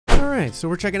Alright, so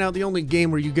we're checking out the only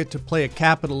game where you get to play a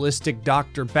capitalistic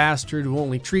Dr. Bastard who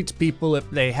only treats people if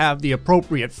they have the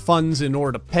appropriate funds in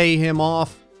order to pay him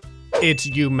off. It's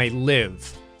You May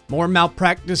Live. More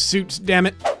malpractice suits, damn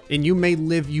it. In You May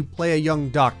Live, you play a young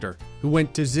doctor who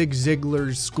went to Zig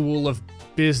Ziglar's School of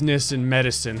Business and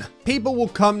Medicine. People will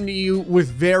come to you with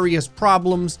various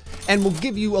problems and will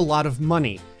give you a lot of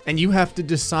money, and you have to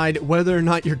decide whether or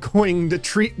not you're going to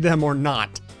treat them or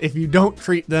not. If you don't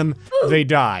treat them, they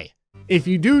die. If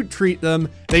you do treat them,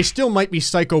 they still might be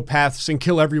psychopaths and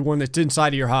kill everyone that's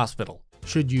inside of your hospital.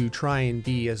 Should you try and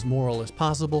be as moral as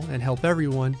possible and help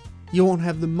everyone, you won't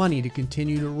have the money to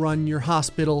continue to run your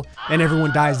hospital and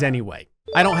everyone dies anyway.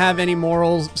 I don't have any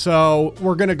morals, so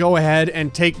we're gonna go ahead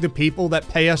and take the people that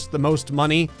pay us the most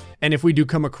money, and if we do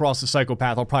come across a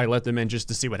psychopath, I'll probably let them in just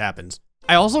to see what happens.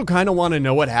 I also kind of want to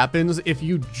know what happens if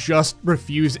you just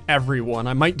refuse everyone.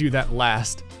 I might do that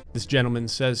last. This gentleman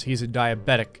says he's a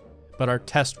diabetic, but our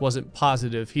test wasn't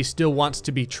positive. He still wants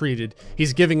to be treated.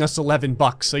 He's giving us 11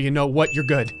 bucks, so you know what, you're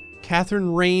good.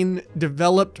 Catherine Rain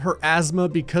developed her asthma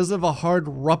because of a hard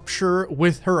rupture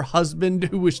with her husband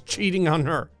who was cheating on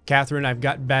her. Catherine, I've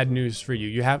got bad news for you.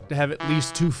 You have to have at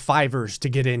least 2 fivers to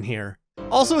get in here.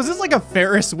 Also, is this like a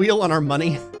Ferris wheel on our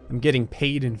money? I'm getting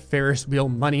paid in Ferris wheel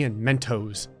money and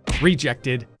Mentos.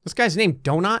 Rejected. This guy's name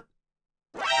Donut?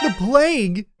 The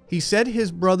plague! He said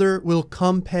his brother will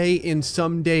come pay in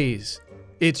some days.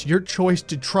 It's your choice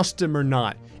to trust him or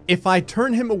not. If I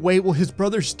turn him away, will his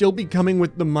brother still be coming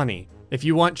with the money? If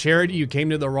you want charity, you came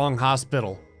to the wrong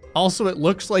hospital. Also, it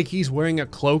looks like he's wearing a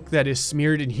cloak that is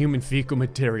smeared in human fecal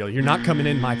material. You're not coming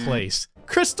in my place.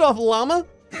 Christoph Llama?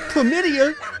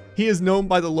 Chlamydia? He is known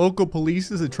by the local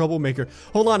police as a troublemaker.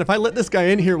 Hold on, if I let this guy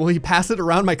in here, will he pass it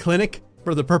around my clinic?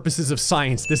 For the purposes of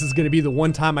science, this is gonna be the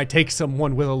one time I take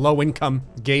someone with a low income.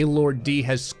 Gaylord D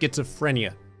has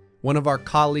schizophrenia. One of our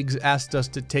colleagues asked us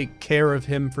to take care of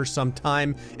him for some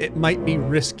time. It might be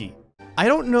risky. I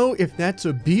don't know if that's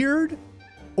a beard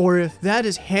or if that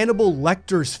is Hannibal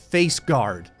Lecter's face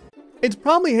guard. It's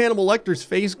probably Hannibal Lecter's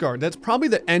face guard. That's probably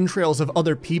the entrails of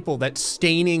other people that's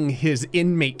staining his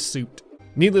inmate suit.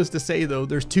 Needless to say though,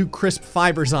 there's 2 crisp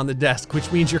fibers on the desk,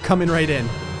 which means you're coming right in.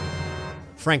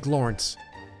 Frank Lawrence.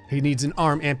 He needs an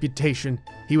arm amputation.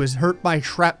 He was hurt by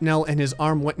shrapnel and his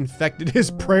arm went infected.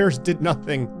 His prayers did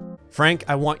nothing. Frank,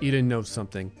 I want you to know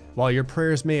something. While your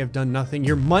prayers may have done nothing,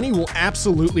 your money will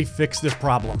absolutely fix this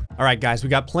problem. All right, guys, we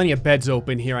got plenty of beds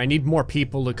open here. I need more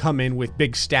people to come in with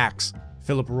big stacks.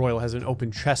 Philip Royal has an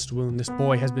open chest wound. This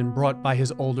boy has been brought by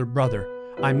his older brother.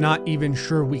 I'm not even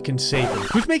sure we can save him.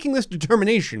 Who's making this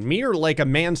determination? Me or like a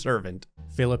manservant?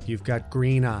 Philip, you've got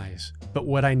green eyes, but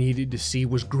what I needed to see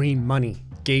was green money.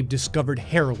 Gabe discovered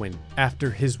heroin after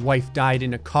his wife died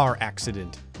in a car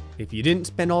accident. If you didn't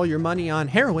spend all your money on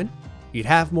heroin, you'd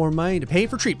have more money to pay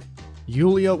for treatment.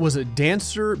 Yulia was a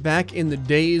dancer back in the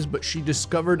days, but she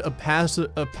discovered a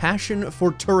passion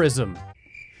for tourism.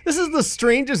 This is the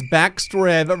strangest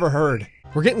backstory I've ever heard.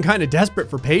 We're getting kind of desperate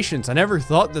for patients. I never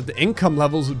thought that the income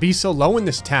levels would be so low in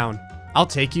this town. I'll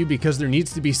take you because there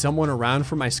needs to be someone around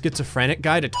for my schizophrenic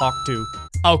guy to talk to.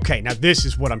 Okay, now this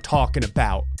is what I'm talking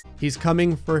about. He's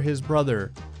coming for his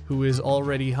brother, who is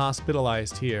already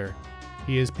hospitalized here.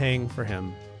 He is paying for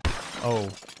him. Oh,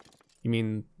 you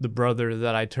mean the brother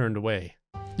that I turned away?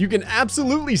 You can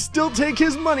absolutely still take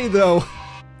his money though.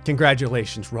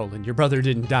 Congratulations, Roland. Your brother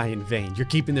didn't die in vain. You're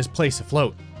keeping this place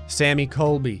afloat. Sammy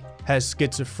Colby has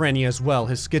schizophrenia as well.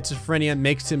 His schizophrenia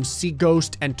makes him see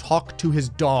ghosts and talk to his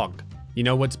dog. You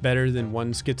know what's better than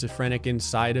 1 schizophrenic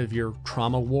inside of your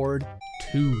trauma ward?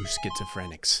 2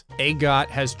 schizophrenics.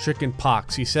 Agot has chicken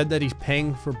pox. He said that he's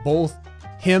paying for both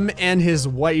him and his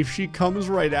wife. She comes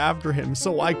right after him,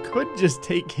 so I could just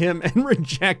take him and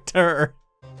reject her.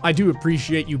 I do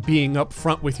appreciate you being up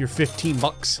front with your 15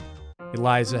 bucks.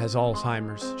 Eliza has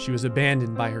Alzheimer's. She was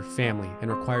abandoned by her family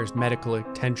and requires medical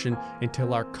attention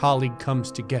until our colleague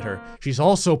comes to get her. She's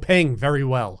also paying very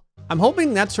well. I'm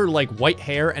hoping that's her like white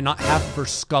hair and not half of her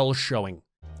skull showing.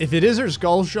 If it is her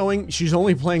skull showing, she's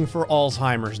only playing for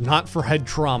Alzheimer's, not for head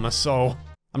trauma, so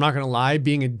I'm not gonna lie,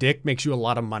 being a dick makes you a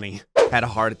lot of money. Had a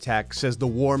heart attack, says the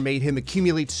war made him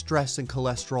accumulate stress and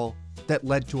cholesterol that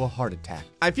led to a heart attack.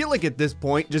 I feel like at this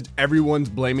point, just everyone's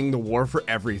blaming the war for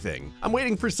everything. I'm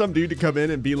waiting for some dude to come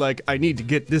in and be like, I need to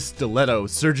get this stiletto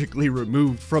surgically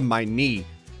removed from my knee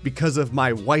because of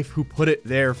my wife who put it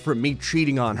there from me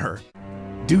cheating on her.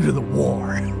 Due to the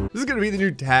war. This is gonna be the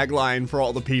new tagline for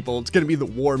all the people. It's gonna be the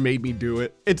war made me do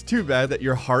it. It's too bad that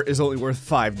your heart is only worth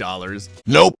 $5.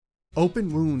 Nope. Open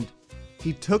wound.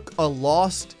 He took a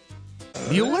lost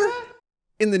Bueller?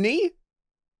 In the knee?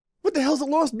 What the hell's a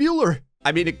lost Bueller?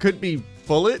 I mean, it could be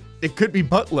Bullet, it could be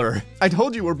Butler. I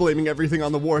told you we're blaming everything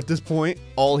on the war at this point.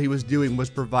 All he was doing was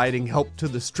providing help to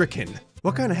the stricken.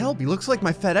 What kind of help? He looks like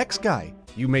my FedEx guy.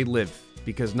 You may live,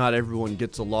 because not everyone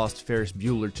gets a lost Ferris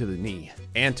Bueller to the knee.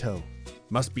 Anto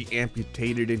must be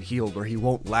amputated and healed or he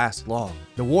won't last long.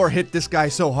 The war hit this guy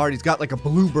so hard he's got like a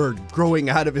bluebird growing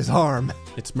out of his arm.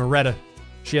 It's Moretta.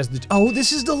 She has the— oh,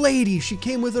 this is the lady. She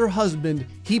came with her husband.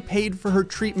 He paid for her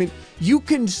treatment. You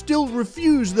can still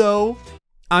refuse though.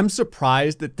 I'm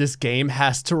surprised that this game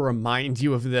has to remind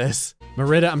you of this.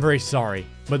 Moretta, I'm very sorry,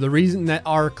 but the reason that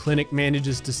our clinic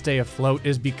manages to stay afloat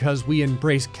is because we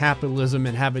embrace capitalism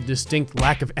and have a distinct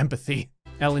lack of empathy.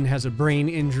 Ellen has a brain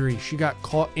injury. She got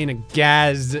caught in a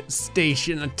gas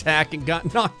station attack and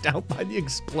got knocked out by the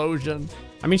explosion.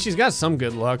 I mean, she's got some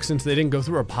good luck since they didn't go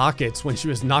through her pockets when she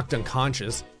was knocked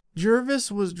unconscious.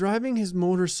 Jervis was driving his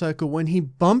motorcycle when he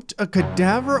bumped a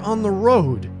cadaver on the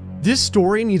road. This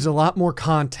story needs a lot more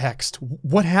context.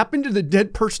 What happened to the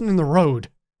dead person in the road?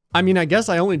 I mean, I guess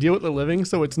I only deal with the living,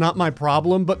 so it's not my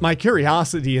problem, but my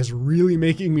curiosity is really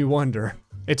making me wonder.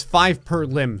 It's 5 per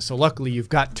limb, so luckily you've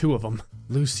got 2 of them.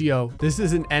 Lucio, this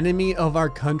is an enemy of our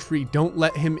country. Don't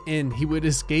let him in. He would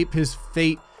escape his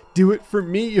fate. Do it for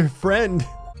me, your friend.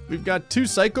 We've got 2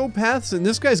 psychopaths and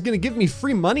this guy's gonna give me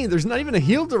free money. There's not even a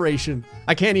heal duration.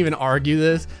 I can't even argue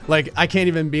this. Like, I can't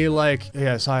even be like,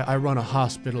 yes, I run a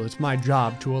hospital. It's my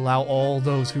job to allow all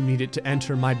those who need it to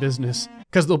enter my business.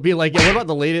 Because they'll be like, yeah, what about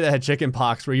the lady that had chicken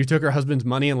pox where you took her husband's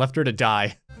money and left her to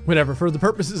die? Whatever, for the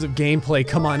purposes of gameplay,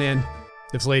 come on in.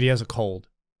 This lady has a cold.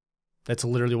 That's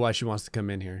literally why she wants to come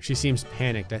in here. She seems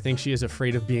panicked. I think she is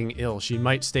afraid of being ill. She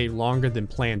might stay longer than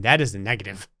planned. That is a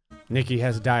negative. Nikki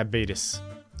has diabetes.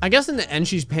 I guess in the end,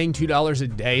 she's paying $2 a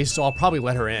day, so I'll probably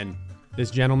let her in. This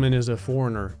gentleman is a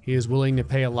foreigner. He is willing to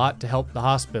pay a lot to help the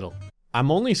hospital. I'm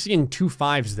only seeing 2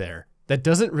 5s there. That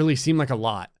doesn't really seem like a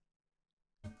lot.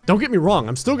 Don't get me wrong,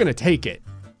 I'm still gonna take it.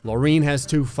 Laureen has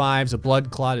 2 5s. A blood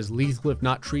clot is lethal if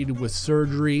not treated with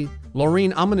surgery.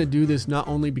 Laureen, I'm gonna do this not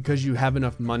only because you have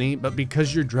enough money, but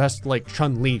because you're dressed like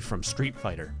Chun-Li from Street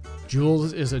Fighter.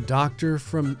 Jules is a doctor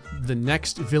from the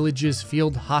next village's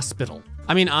field hospital.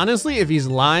 I mean, honestly, if he's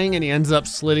lying and he ends up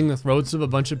slitting the throats of a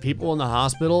bunch of people in the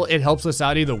hospital, it helps us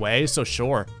out either way, so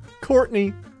sure.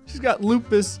 Courtney, she's got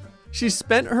lupus. She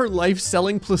spent her life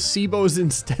selling placebos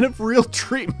instead of real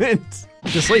treatment.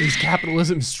 This lady's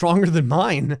capitalism is stronger than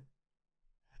mine.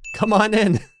 Come on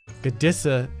in.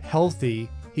 Gadissa, healthy.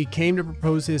 He came to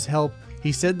propose his help.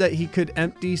 He said that he could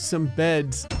empty some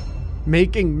beds.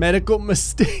 Making medical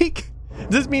mistake? Does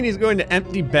this mean he's going to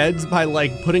empty beds by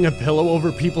like putting a pillow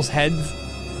over people's heads?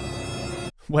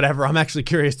 Whatever, I'm actually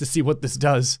curious to see what this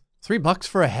does. $3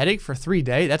 for a headache for 3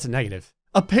 days? That's a negative.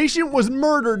 A patient was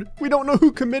murdered. We don't know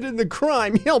who committed the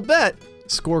crime. He'll bet.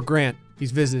 Score Grant.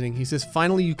 He's visiting. He says,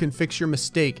 finally you can fix your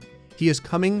mistake. He is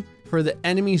coming for the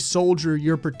enemy soldier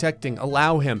you're protecting.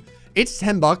 Allow him. It's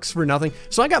 $10 for nothing.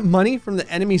 So I got money from the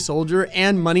enemy soldier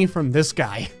and money from this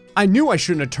guy. I knew I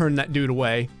shouldn't have turned that dude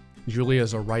away.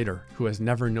 Julia's a writer who has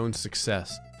never known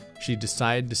success. She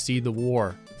decided to see the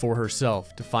war for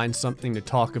herself to find something to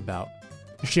talk about.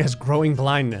 She has growing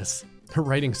blindness. Her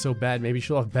writing's so bad, maybe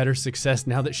she'll have better success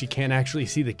now that she can't actually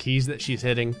see the keys that she's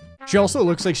hitting. She also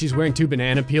looks like she's wearing 2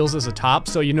 banana peels as a top,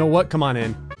 so you know what? Come on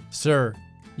in. Sir,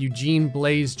 Eugene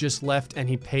Blaze just left and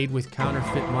he paid with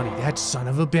counterfeit money. That son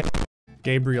of a bitch.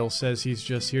 Gabriel says he's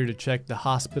just here to check the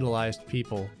hospitalized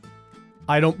people.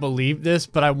 I don't believe this,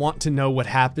 but I want to know what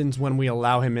happens when we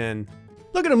allow him in.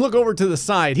 Look at him look over to the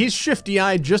side. He's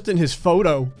shifty-eyed just in his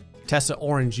photo. Tessa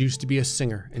Orange used to be a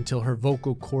singer until her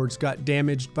vocal cords got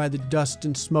damaged by the dust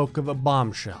and smoke of a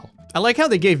bombshell. I like how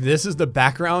they gave this as the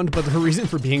background, but her reason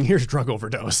for being here is drug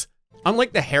overdose.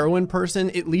 Unlike the heroin person,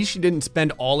 at least she didn't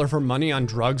spend all of her money on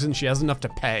drugs and she has enough to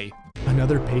pay.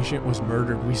 Another patient was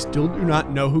murdered. We still do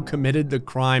not know who committed the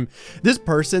crime. This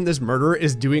person, this murderer,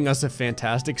 is doing us a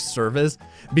fantastic service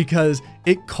because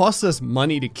it costs us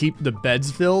money to keep the beds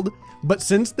filled. But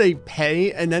since they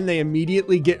pay and then they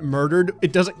immediately get murdered,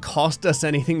 it doesn't cost us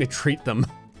anything to treat them.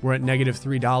 We're at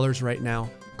 -$3 right now.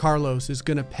 Carlos is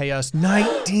gonna pay us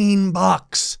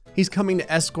 $19. He's coming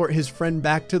to escort his friend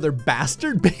back to their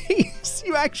bastard base.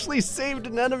 You actually saved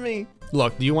an enemy.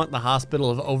 Look, do you want the hospital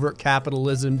of overt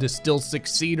capitalism to still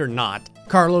succeed or not?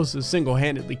 Carlos is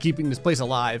single-handedly keeping this place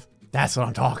alive. That's what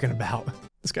I'm talking about.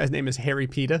 This guy's name is Harry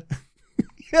Pita.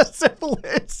 Yes,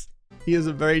 syphilis. He is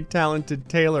a very talented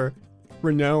tailor,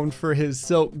 renowned for his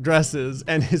silk dresses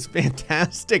and his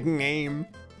fantastic name.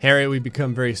 Harry, we've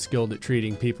become very skilled at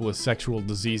treating people with sexual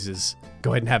diseases.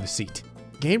 Go ahead and have a seat.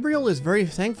 Gabriel is very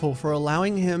thankful for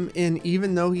allowing him in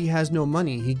even though he has no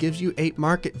money. He gives you 8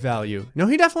 market value. No,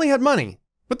 he definitely had money.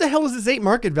 What the hell is this 8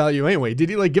 market value anyway? Did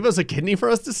he like give us a kidney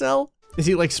for us to sell? Is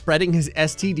he like spreading his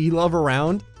STD love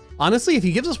around? Honestly, if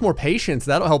he gives us more patience,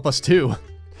 that'll help us too.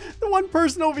 The one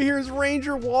person over here is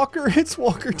Ranger Walker. It's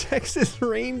Walker, Texas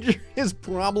Ranger. His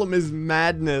problem is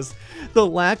madness. The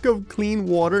lack of clean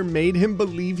water made him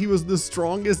believe he was the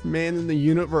strongest man in the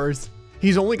universe.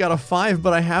 He's only got a 5,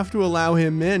 but I have to allow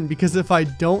him in because if I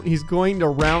don't, he's going to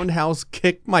roundhouse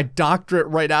kick my doctorate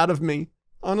right out of me.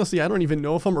 Honestly, I don't even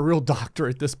know if I'm a real doctor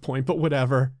at this point, but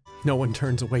whatever. No one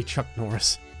turns away Chuck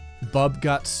Norris. Bub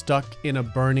got stuck in a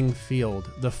burning field.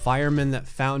 The fireman that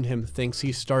found him thinks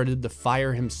he started the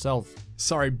fire himself.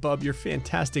 Sorry, Bub, your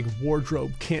fantastic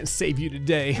wardrobe can't save you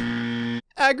today.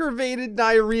 Aggravated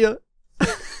diarrhea.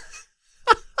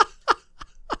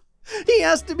 He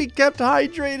has to be kept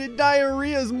hydrated.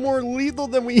 Diarrhea is more lethal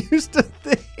than we used to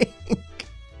think.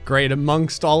 Great,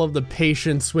 amongst all of the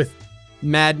patients with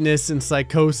madness and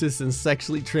psychosis and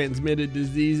sexually transmitted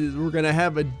diseases, we're gonna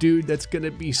have a dude that's gonna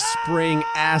be spraying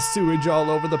ass sewage all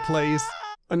over the place.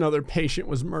 Another patient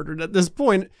was murdered. At this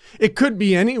point, it could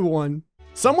be anyone.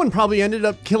 Someone probably ended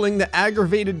up killing the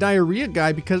aggravated diarrhea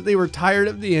guy because they were tired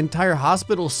of the entire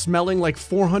hospital smelling like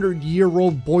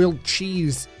 400-year-old boiled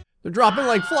cheese. They're dropping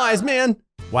like flies, man.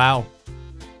 Wow.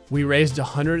 We raised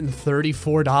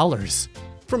 $134.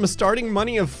 From a starting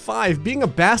money of 5, being a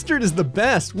bastard is the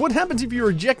best. What happens if you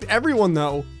reject everyone,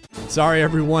 though? Sorry,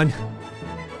 everyone.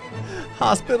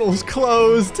 Hospital's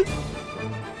closed.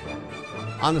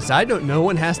 On the side note, no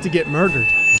one has to get murdered.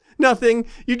 Nothing.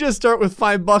 You just start with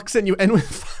 $5 and you end with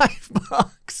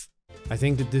 $5. I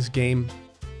think that this game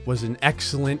was an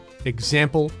excellent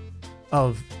example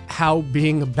of how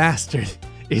being a bastard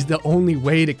is the only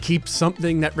way to keep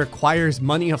something that requires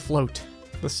money afloat.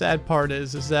 The sad part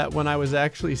is that when I was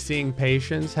actually seeing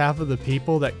patients, half of the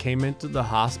people that came into the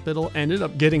hospital ended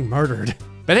up getting murdered.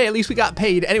 But hey, at least we got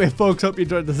paid. Anyway, folks, hope you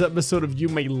enjoyed this episode of You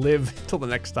May Live. Till the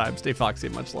next time, stay foxy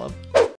and much love.